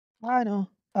I know,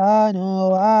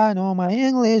 my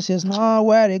English is not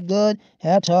very good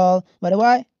at all. But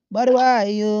why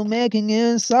you making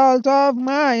insult of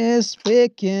my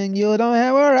speaking? You don't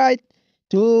have a right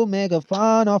to make a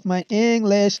fun of my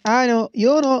English. I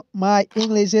know, my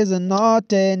English is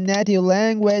not a native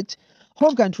language.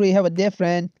 Home country have a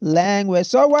different language.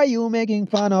 So why you making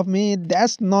fun of me?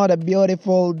 That's not a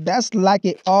beautiful. That's like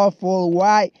a awful.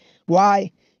 Why?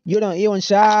 Why? You don't even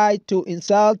shy to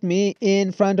insult me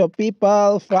in front of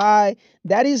people. Why?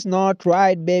 That is not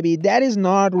right, baby. That is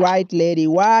not right, lady.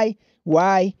 Why?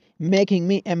 Why? Making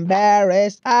me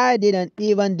embarrassed. I didn't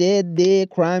even did the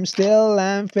crime. Still,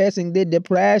 I'm facing the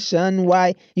depression.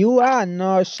 Why? You are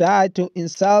not shy to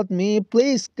insult me.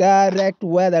 Please correct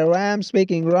whether I'm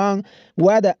speaking wrong,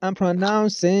 whether I'm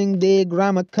pronouncing the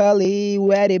grammatically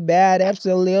very bad.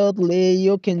 Absolutely,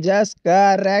 you can just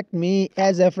correct me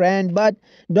as a friend, but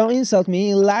don't insult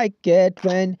me like a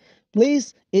friend.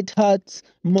 Please, it hurts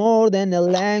more than a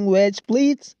language.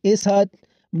 Please, it hurts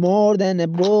more than a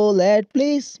bullet.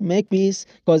 Please make peace,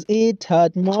 cause it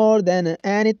hurt more than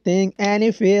anything, any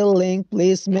feeling.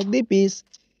 Please make the peace.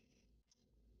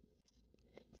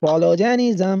 Follow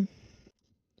Jainism.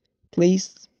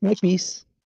 Please make peace.